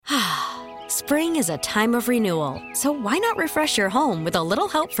Spring is a time of renewal, so why not refresh your home with a little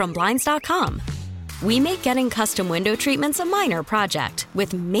help from Blinds.com? We make getting custom window treatments a minor project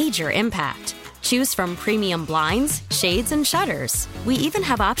with major impact. Choose from premium blinds, shades, and shutters. We even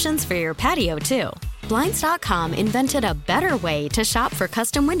have options for your patio, too. Blinds.com invented a better way to shop for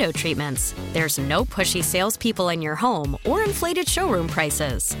custom window treatments. There's no pushy salespeople in your home or inflated showroom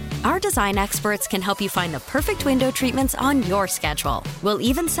prices. Our design experts can help you find the perfect window treatments on your schedule. We'll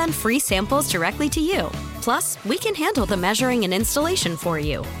even send free samples directly to you. Plus, we can handle the measuring and installation for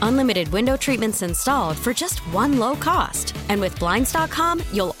you. Unlimited window treatments installed for just one low cost. And with Blinds.com,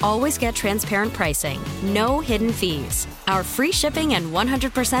 you'll always get transparent pricing. No hidden fees. Our free shipping and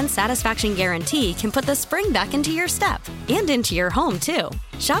 100% satisfaction guarantee can put the spring back into your step and into your home, too.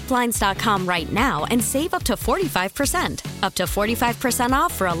 Shop Blinds.com right now and save up to 45%. Up to 45%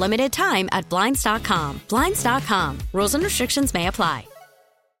 off for a limited time at Blinds.com. Blinds.com. Rules and restrictions may apply.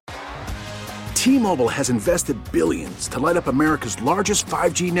 T-Mobile has invested billions to light up America's largest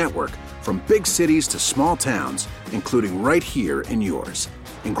 5G network, from big cities to small towns, including right here in yours.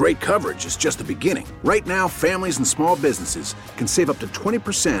 And great coverage is just the beginning. Right now, families and small businesses can save up to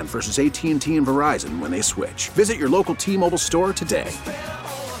 20% versus AT&T and Verizon when they switch. Visit your local T-Mobile store today.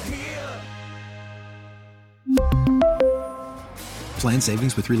 Plan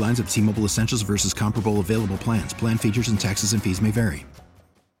savings with 3 lines of T-Mobile Essentials versus comparable available plans. Plan features and taxes and fees may vary.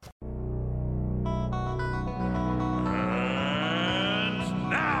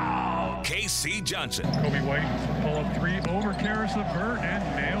 KC Johnson. Kobe White pull-up 3 over Karis LeVert and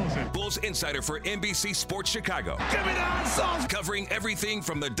nails it. Bulls insider for NBC Sports Chicago. Give me the sauce. Covering everything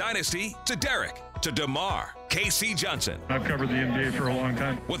from the Dynasty to Derek to DeMar. KC Johnson. I've covered the NBA for a long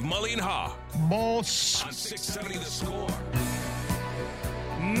time. With Mully and Haw. Boss. On 670 The Score.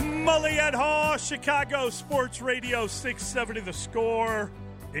 Mully and Haw, Chicago Sports Radio 670 The Score.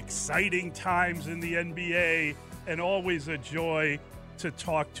 Exciting times in the NBA and always a joy to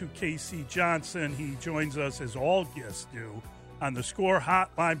talk to KC Johnson. He joins us, as all guests do, on the Score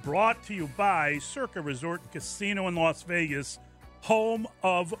Hotline, brought to you by Circa Resort and Casino in Las Vegas, home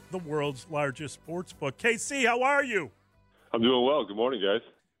of the world's largest sports book. KC, how are you? I'm doing well. Good morning, guys.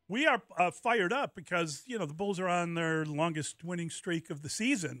 We are fired up because, the Bulls are on their longest winning streak of the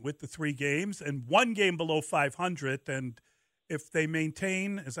season with the 3 games and 1 game below 500. And if they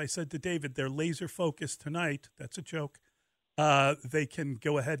maintain, as I said to David, they're laser focused tonight, that's a joke, they can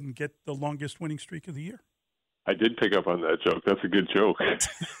go ahead and get the longest winning streak of the year. I did pick up on that joke. That's a good joke.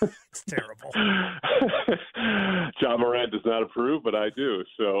 It's terrible. John Morant does not approve, but I do.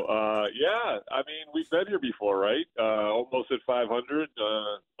 So, we've been here before, right? Almost at 500,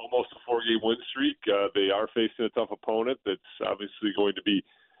 almost a 4-game win streak. They are facing a tough opponent that's obviously going to be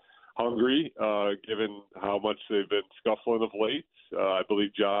hungry, given how much they've been scuffling of late. I believe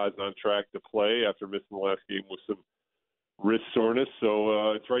Ja is on track to play after missing the last game with some wrist soreness,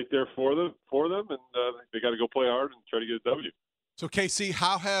 so it's right there for them, and they got to go play hard and try to get a W. So, KC,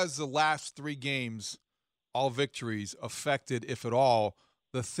 how has the last 3 games, all victories, affected, if at all,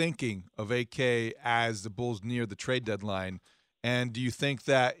 the thinking of AK as the Bulls near the trade deadline? And do you think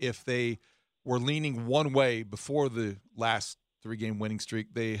that if they were leaning one way before the last 3-game winning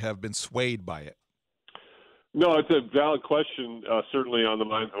streak, they have been swayed by it? No, it's a valid question, certainly on the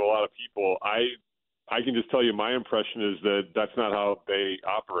minds of a lot of people. I can just tell you my impression is that that's not how they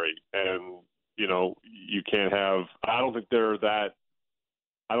operate. And, you can't have – I don't think they're that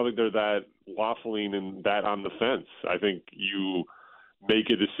waffling and that on the fence. I think you make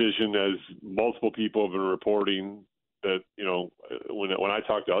a decision, as multiple people have been reporting, that, when I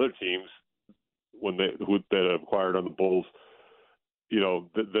talk to other teams that acquired on the Bulls,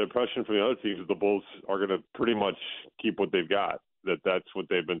 the impression from the other teams is the Bulls are going to pretty much keep what they've got. That's what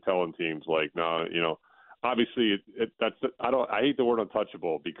they've been telling teams. Like, no, obviously I hate the word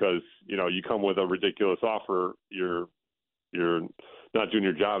untouchable because, you come with a ridiculous offer, you're not doing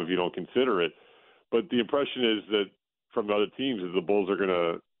your job if you don't consider it. But the impression is that from the other teams is the Bulls are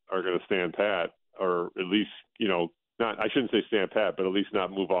gonna stand pat, or at least, not, I shouldn't say stand pat, but at least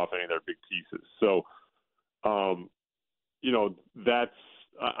not move off any of their big pieces. So, that's,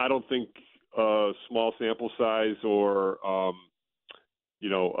 I don't think a small sample size or,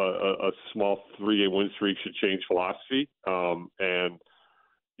 a small 3-game win streak should change philosophy.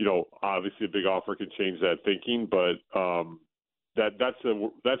 Obviously a big offer can change that thinking, but that's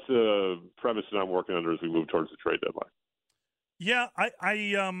a premise that I'm working under as we move towards the trade deadline. Yeah,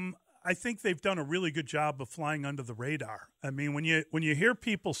 I think they've done a really good job of flying under the radar. I mean, when you hear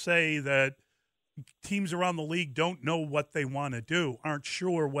people say that teams around the league don't know what they want to do, aren't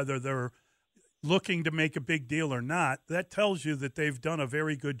sure whether they're looking to make a big deal or not, that tells you that they've done a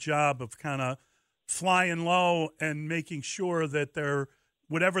very good job of kind of flying low and making sure that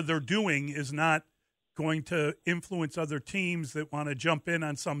whatever they're doing is not going to influence other teams that want to jump in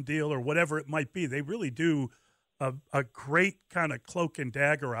on some deal or whatever it might be. They really do a great kind of cloak and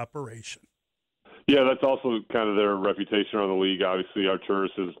dagger operation. Yeah, that's also kind of their reputation on the league. Obviously, Arturas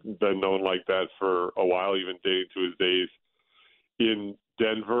has been known like that for a while, even dating to his days in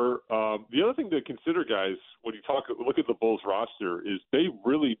Denver. The other thing to consider, guys, when you look at the Bulls roster, is they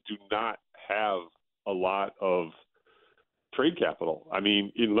really do not have a lot of trade capital. I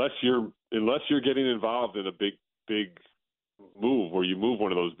mean, unless you're getting involved in a big move where you move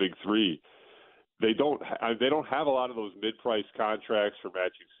one of those big three, they don't have a lot of those mid-price contracts for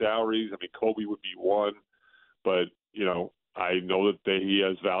matching salaries. I mean, Kobe would be one, but I know that he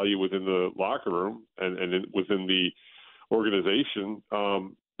has value within the locker room and within the organization.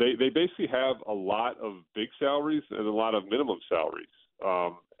 They basically have a lot of big salaries and a lot of minimum salaries,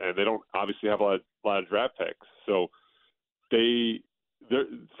 and they don't obviously have a lot of draft picks. So they're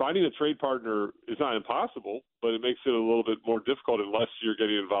finding a trade partner is not impossible, but it makes it a little bit more difficult unless you're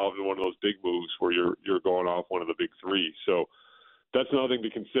getting involved in one of those big moves where you're going off one of the big three. So that's another thing to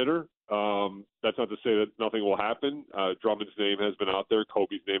consider. That's not to say that nothing will happen. Drummond's name has been out there.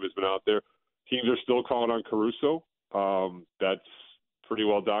 Kobe's name has been out there. Teams are still calling on Caruso. That's pretty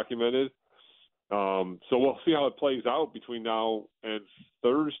well documented. So we'll see how it plays out between now and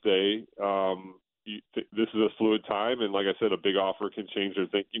Thursday. This is a fluid time, and like I said, a big offer can change their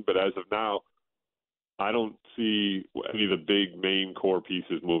thinking. But as of now, I don't see any of the big main core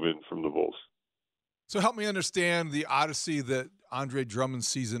pieces moving from the Bulls. So help me understand the odyssey that Andre Drummond's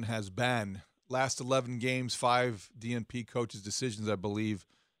season has been. Last 11 games, 5 DNP coaches' decisions, I believe,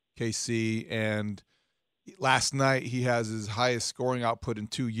 KC. And last night he has his highest scoring output in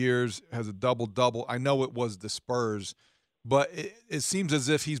 2 years, has a double-double. I know it was the Spurs, but it seems as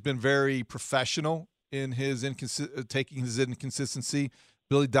if he's been very professional in his taking his inconsistency.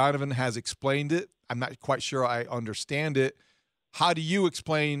 Billy Donovan has explained it. I'm not quite sure I understand it. How do you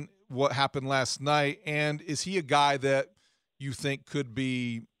explain what happened last night? And is he a guy that you think could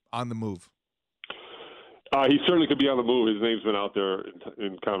be on the move? He certainly could be on the move. His name's been out there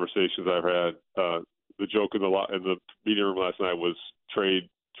in conversations I've had. The joke in the meeting room last night was trade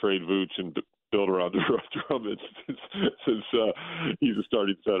Vooch and build around Drummond since he's a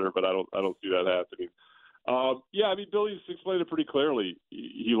starting center, but I don't see that happening. I mean, Billy's explained it pretty clearly.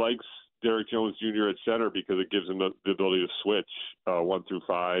 He likes Derek Jones Jr. at center because it gives him the ability to switch 1 through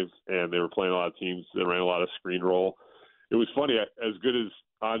 5, and they were playing a lot of teams that ran a lot of screen roll. It was funny, as good as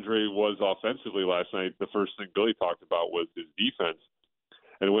Andre was offensively last night, the first thing Billy talked about was his defense.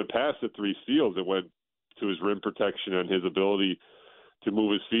 And it went past the 3 steals. It went to his rim protection and his ability to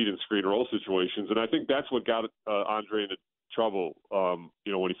move his feet in screen roll situations. And I think that's what got Andre into trouble,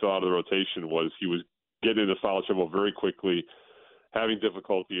 when he fell out of the rotation, was he was getting into foul trouble very quickly, having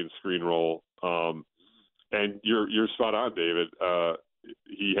difficulty in screen roll. And you're spot on, David.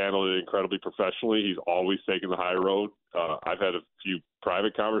 He handled it incredibly professionally. He's always taken the high road. I've had a few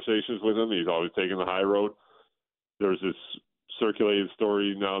private conversations with him. He's always taken the high road. There's this circulated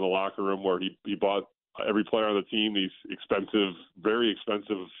story now in the locker room where he bought every player on the team these expensive, very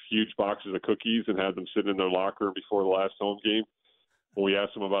expensive, huge boxes of cookies and had them sitting in their locker room before the last home game. When we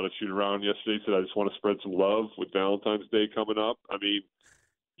asked him about a shoot around yesterday, he said, "I just want to spread some love with Valentine's Day coming up." I mean,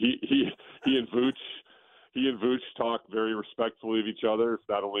 he and Vooch talk very respectfully of each other,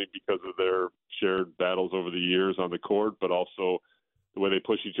 not only because of their shared battles over the years on the court, but also the way they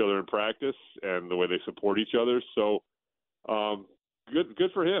push each other in practice and the way they support each other. So,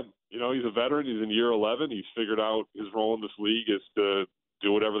 good for him. He's a veteran. He's in year 11. He's figured out his role in this league is to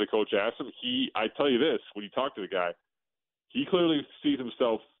do whatever the coach asks him. I tell you this, when you talk to the guy, he clearly sees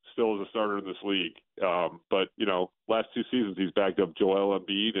himself still as a starter in this league. But, last 2 seasons he's backed up Joel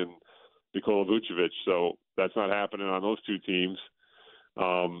Embiid and Nikola Vucevic. So that's not happening on those 2 teams.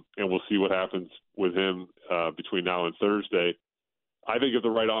 And we'll see what happens with him between now and Thursday. I think if the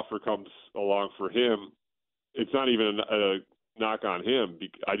right offer comes along for him, it's not even a knock on him.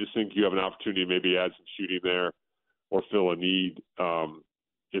 I just think you have an opportunity to maybe add some shooting there or fill a need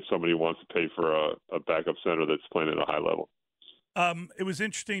if somebody wants to pay for a backup center that's playing at a high level. It was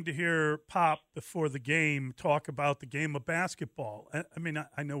interesting to hear Pop before the game talk about the game of basketball. I mean,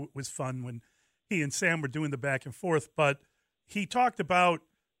 I know it was fun when he and Sam were doing the back and forth, but he talked about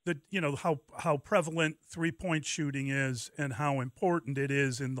how prevalent 3-point shooting is and how important it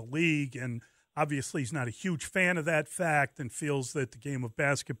is in the league. And obviously he's not a huge fan of that fact and feels that the game of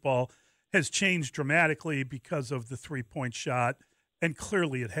basketball has changed dramatically because of the 3-point shot. and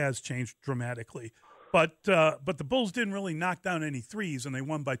clearly it has changed dramatically. But the Bulls didn't really knock down any threes, and they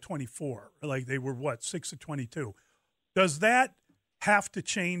won by 24. Like they were, 6 of 22. Does that have to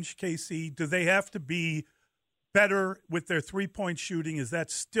change, KC? Do they have to be better with their three-point shooting? Is that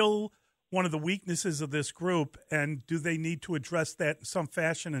still one of the weaknesses of this group, and do they need to address that in some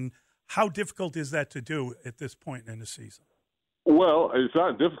fashion, and how difficult is that to do at this point in the season? Well, it's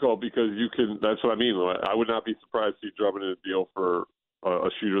not difficult because you can – that's what I mean. I would not be surprised to see Drummond in a deal for a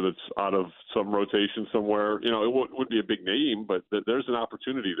shooter that's out of some rotation somewhere. You know, it wouldn't be a big name, but there's an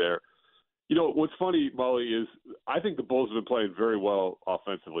opportunity there. You know, what's funny, Mully, is I think the Bulls have been playing very well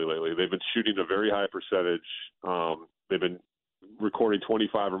offensively lately. They've been shooting a very high percentage. They've been recording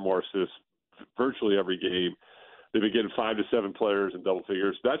 25 or more assists virtually every game. They've been getting 5 to 7 players in double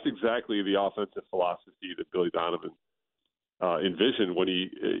figures. That's exactly the offensive philosophy that Billy Donovan envisioned when he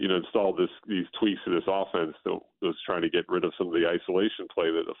installed these tweaks to this offense that was trying to get rid of some of the isolation play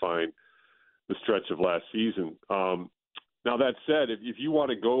that defined the stretch of last season. Now, that said, if you want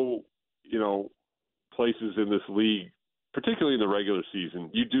to go, places in this league, particularly in the regular season,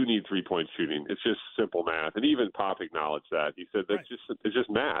 you do need three-point shooting. It's just simple math. And even Pop acknowledged that. He said it's just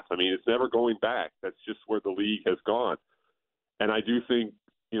math. I mean, it's never going back. That's just where the league has gone. And I do think,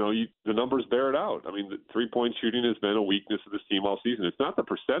 the numbers bear it out. I mean, the three-point shooting has been a weakness of this team all season. It's not the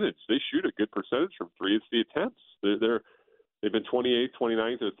percentage. They shoot a good percentage from three. It's the attempts. They've been 28th,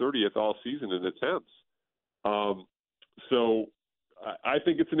 29th, or 30th all season in attempts. So I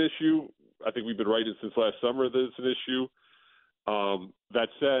think it's an issue. I think we've been writing since last summer that it's an issue. That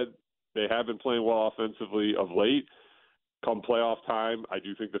said, they have been playing well offensively of late. Come playoff time, I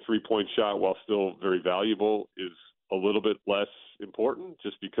do think the three-point shot, while still very valuable, is a little bit less important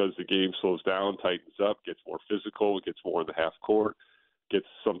just because the game slows down, tightens up, gets more physical, gets more in the half court, gets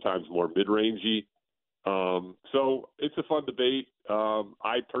sometimes more mid-rangey. So it's a fun debate.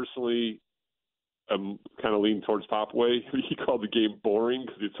 I personally am kind of leaning towards Popway. He called the game boring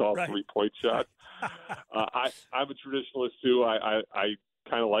because it's all three-point shots. I'm a traditionalist too. I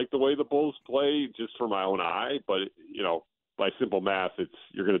kind of like the way the Bulls play just for my own eye, but by simple math,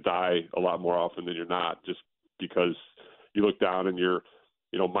 you're going to die a lot more often than you're not, just because you look down and you're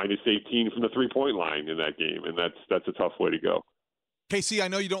minus 18 from the three-point line in that game, and that's a tough way to go. KC, I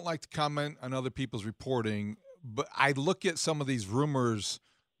know you don't like to comment on other people's reporting, but I look at some of these rumors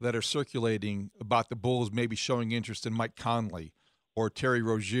that are circulating about the Bulls maybe showing interest in Mike Conley or Terry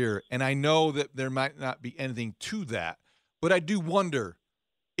Rozier, and I know that there might not be anything to that, but I do wonder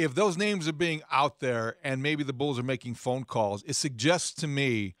if those names are being out there and maybe the Bulls are making phone calls. It suggests to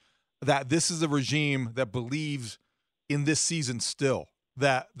me that this is a regime that believes in this season still,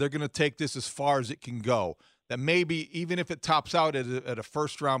 that they're going to take this as far as it can go, that maybe even if it tops out at a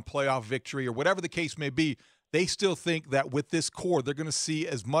first-round playoff victory or whatever the case may be, they still think that with this core, they're going to see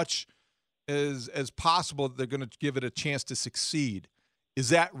as much as possible. They're going to give it a chance to succeed. Is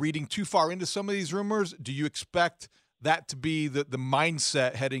that reading too far into some of these rumors? Do you expect that to be the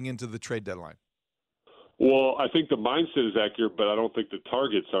mindset heading into the trade deadline? Well, I think the mindset is accurate, but I don't think the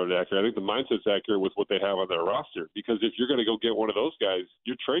targets are accurate. I think the mindset's accurate with what they have on their roster, because if you're going to go get one of those guys,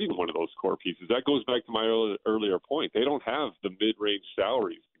 you're trading one of those core pieces. That goes back to my earlier point. They don't have the mid-range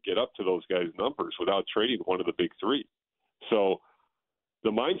salaries to get up to those guys' numbers without trading one of the big three. So the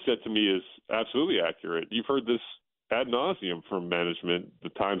mindset to me is absolutely accurate. You've heard this ad nauseum from management. The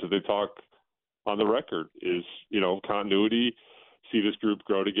times that they talk on the record is, continuity, see this group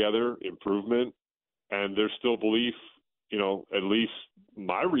grow together, improvement. And there's still belief, at least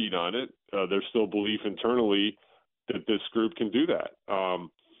my read on it, there's still belief internally that this group can do that.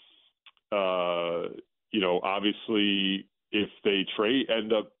 Obviously, if they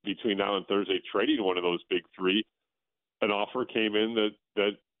end up between now and Thursday trading one of those big three, an offer came in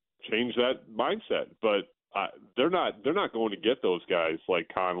that changed that mindset. But they're not going to get those guys like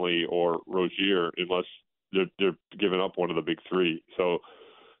Conley or Rozier unless they're giving up one of the big three. So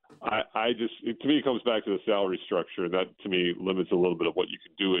to me, it comes back to the salary structure, and that to me limits a little bit of what you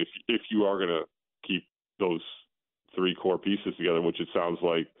can do if you are going to keep those three core pieces together, which it sounds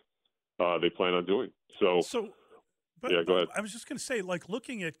like they plan on doing. So yeah, go ahead. I was just going to say,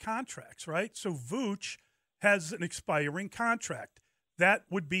 looking at contracts, right? So Vooch has an expiring contract. That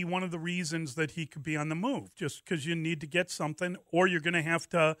would be one of the reasons that he could be on the move, just because you need to get something, or you're going to have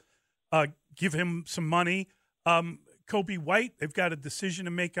to give him some money. Kobe White, they've got a decision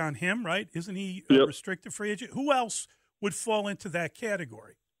to make on him, right? Isn't he a restricted free agent? Who else would fall into that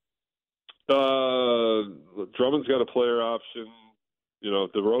category? Drummond's got a player option.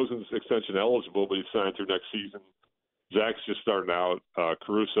 DeRozan's extension eligible, but he's signed through next season. Zach's just starting out.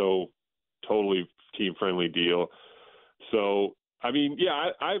 Caruso, totally team-friendly deal. So I mean,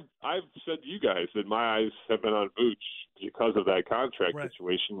 yeah, I've said to you guys that my eyes have been on Vooch because of that contract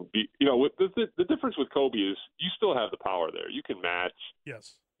situation. The difference with Kobe is you still have the power there. You can match.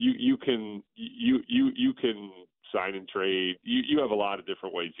 Yes. You can sign and trade. You have a lot of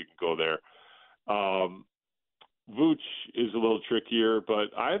different ways you can go there. Vooch is a little trickier,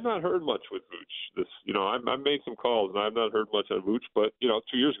 but I have not heard much with Vooch. I've made some calls and I've not heard much on Vooch. But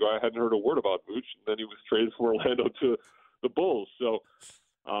 2 years ago, I hadn't heard a word about Vooch, and then he was traded from Orlando to the Bulls. So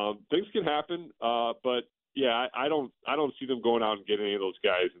things can happen, but yeah, I don't see them going out and getting any of those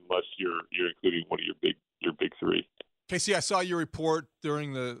guys unless you're including one of your big three. Casey, I saw your report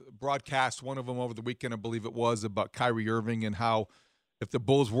during the broadcast, one of them over the weekend, I believe it was, about Kyrie Irving and how if the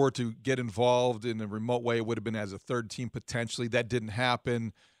Bulls were to get involved in a remote way, it would have been as a third team potentially. That didn't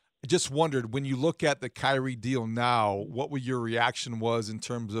happen. I just wondered, when you look at the Kyrie deal now, what your reaction was in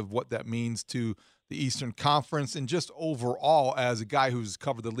terms of what that means to the Eastern Conference and just overall as a guy who's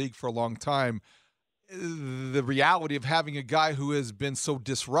covered the league for a long time, the reality of having a guy who has been so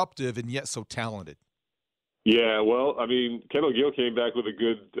disruptive and yet so talented. Yeah, well, I mean, Kendall Gill came back with a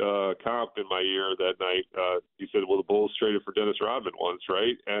good comp in my ear that night. He said, well, the Bulls traded for Dennis Rodman once,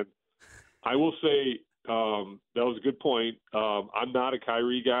 right? And I will say that was a good point. I'm not a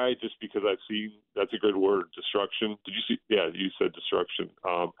Kyrie guy just because I've seen – that's a good word, destruction. Did you see – yeah, you said destruction.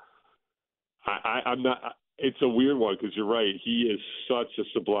 I'm not – it's a weird one because you're right. He is such a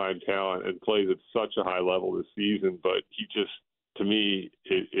sublime talent and plays at such a high level this season, but he just – to me,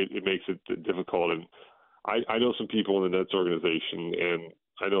 it makes it difficult. And I know some people in the Nets organization, and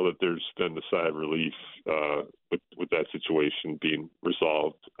I know that there's been a sigh of relief with that situation being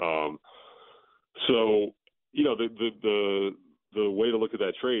resolved. So, the way to look at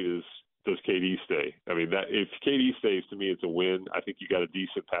that trade is, does KD stay? I mean, that if KD stays, to me, it's a win. I think you got a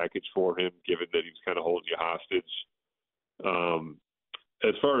decent package for him, given that he was kind of holding you hostage.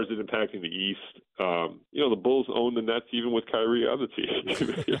 As far as it impacting the East, the Bulls own the Nets even with Kyrie on the team.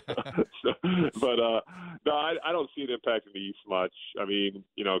 No, I don't see it impacting the East much. I mean,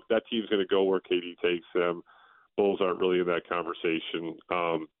 that team's going to go where KD takes them. Bulls aren't really in that conversation.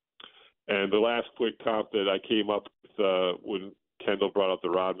 And the last quick comp that I came up with when Kendall brought up the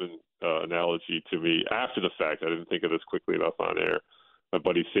Rodman analogy to me after the fact, I didn't think of this quickly enough on air. My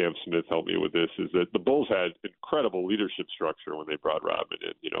buddy Sam Smith helped me with this, is that the Bulls had incredible leadership structure when they brought Rodman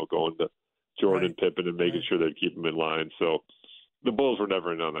in, going to Jordan and Pippen and making sure they'd keep him in line. So the Bulls were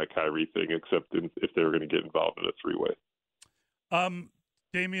never in on that Kyrie thing, except if they were going to get involved in a three-way.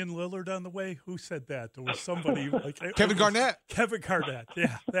 Damian Lillard on the way? Who said that? There was somebody like Kevin Garnett. Kevin Garnett.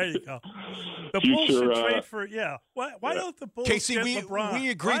 Yeah, there you go. The Bulls should trade for Why don't the Bulls Casey, get LeBron? we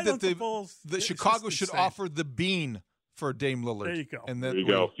agreed that the Chicago should offer the bean for Dame Lillard. There you go. And there you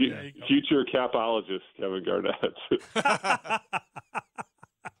go. Future capologist Kevin Garnett.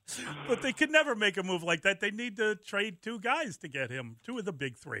 But they could never make a move like that. They need to trade two guys to get him, two of the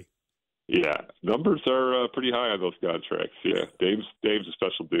big three. Yeah, numbers are pretty high on those contracts. Yeah, Dame's a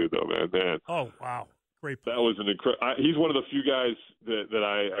special dude, though, man. Oh, wow. Great point. That was an incredible. He's one of the few guys that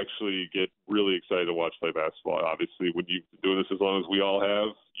I actually get really excited to watch play basketball. Obviously, when you've been doing this as long as we all have,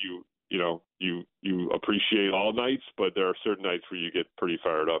 you appreciate all nights, but there are certain nights where you get pretty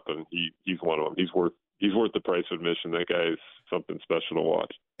fired up, and he's one of them. He's worth the price of admission. That guy is something special to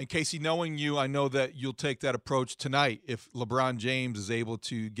watch. And Casey, knowing you, I know that you'll take that approach tonight if LeBron James is able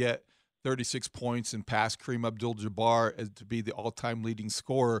to get 36 points and pass Kareem Abdul-Jabbar to be the all-time leading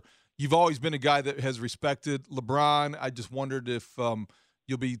scorer. You've always been a guy that has respected LeBron. I just wondered if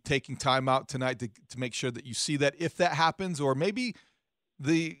you'll be taking time out tonight to make sure that you see that if that happens, or maybe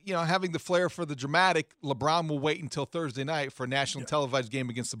having the flair for the dramatic, LeBron will wait until Thursday night for a national televised game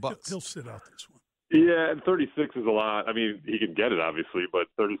against the Bucks. He'll sit out this one. Yeah, and 36 is a lot. I mean, he can get it, obviously, but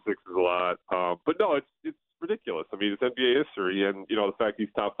 36 is a lot. But no, it's ridiculous. I mean, it's NBA history, and, the fact he's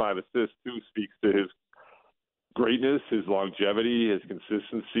top 5 assists, too, speaks to his greatness, his longevity, his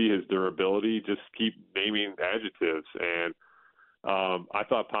consistency, his durability. Just keep naming adjectives. And I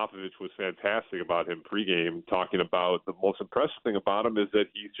thought Popovich was fantastic about him pregame, talking about the most impressive thing about him is that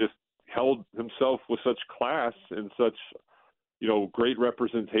he's just held himself with such class and such, great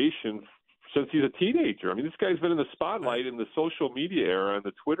representation since he's a teenager. I mean, this guy's been in the spotlight in the social media era and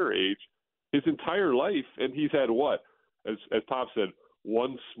the Twitter age his entire life, and he's had what? As Pop said,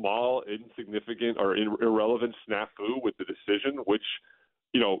 one small, insignificant, or irrelevant snafu with the decision, which,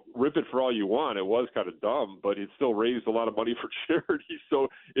 rip it for all you want. It was kind of dumb, but it still raised a lot of money for charity. So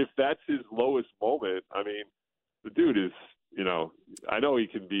if that's his lowest moment, I mean, the dude is, I know he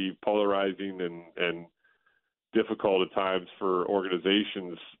can be polarizing and difficult at times for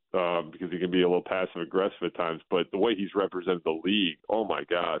organizations because he can be a little passive-aggressive at times. But the way he's represented the league, oh, my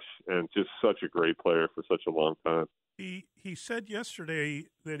gosh, and just such a great player for such a long time. He said yesterday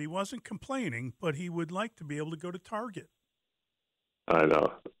that he wasn't complaining, but he would like to be able to go to Target. I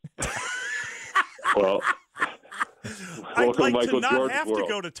know. Well, I'd like to not Jordan's have world. to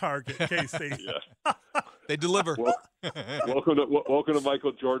go to Target, Casey. Yeah. They deliver. Welcome to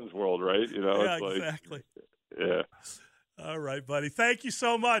Michael Jordan's world, right? You know, Yeah, it's exactly. Yeah. All right, buddy. Thank you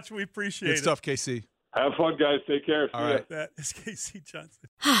so much. We appreciate Good it. stuff, KC. Have fun, guys. Take care. All right. That is Casey Johnson.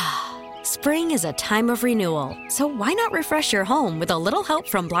 Spring is a time of renewal, so why not refresh your home with a little help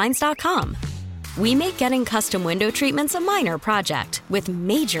from Blinds.com? We make getting custom window treatments a minor project with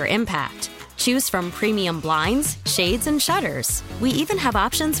major impact. Choose from premium blinds, shades, and shutters. We even have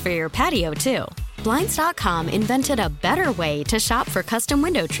options for your patio, too. Blinds.com invented a better way to shop for custom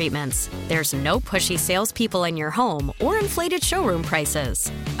window treatments. There's no pushy salespeople in your home or inflated showroom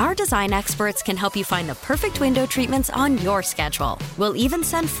prices. Our design experts can help you find the perfect window treatments on your schedule. We'll even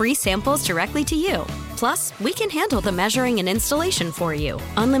send free samples directly to you. Plus, we can handle the measuring and installation for you.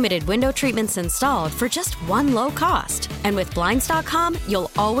 Unlimited window treatments installed for just one low cost. And with Blinds.com,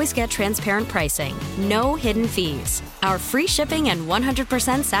 you'll always get transparent pricing. No hidden fees. Our free shipping and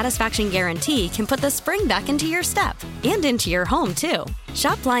 100% satisfaction guarantee can put the spring back into your step and into your home, too.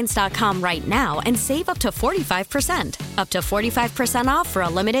 Shop Blinds.com right now and save up to 45%. Up to 45% off for a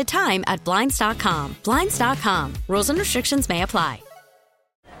limited time at Blinds.com. Blinds.com. Rules and restrictions may apply.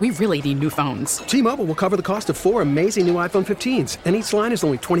 We really need new phones. T-Mobile will cover the cost of 4 amazing new iPhone 15s, and each line is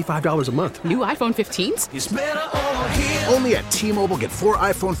only $25 a month. New iPhone 15s? It's better over here. Only at T-Mobile, get 4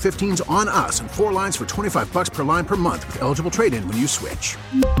 iPhone 15s on us and 4 lines for $25 per line per month with eligible trade-in when you switch.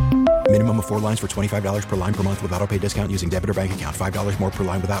 Minimum of 4 lines for $25 per line per month with autopay discount using debit or bank account. $5 more per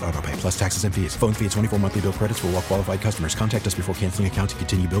line without autopay, plus taxes and fees. Phone fee at 24 monthly bill credits for well-qualified customers. Contact us before canceling account to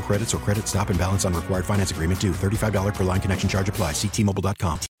continue bill credits or credit stop and balance on required finance agreement due. $35 per line connection charge applies. See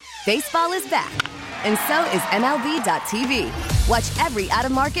T-Mobile.com. Baseball is back, and so is MLB.tv. Watch every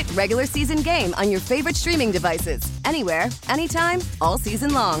out-of-market regular season game on your favorite streaming devices. Anywhere, anytime, all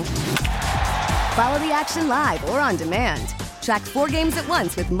season long. Follow the action live or on demand. Track 4 games at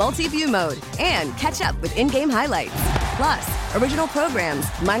once with multi-view mode and catch up with in-game highlights. Plus, original programs,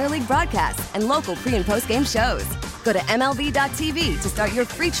 minor league broadcasts, and local pre- and post-game shows. Go to MLB.tv to start your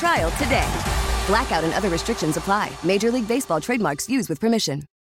free trial today. Blackout and other restrictions apply. Major League Baseball trademarks used with permission.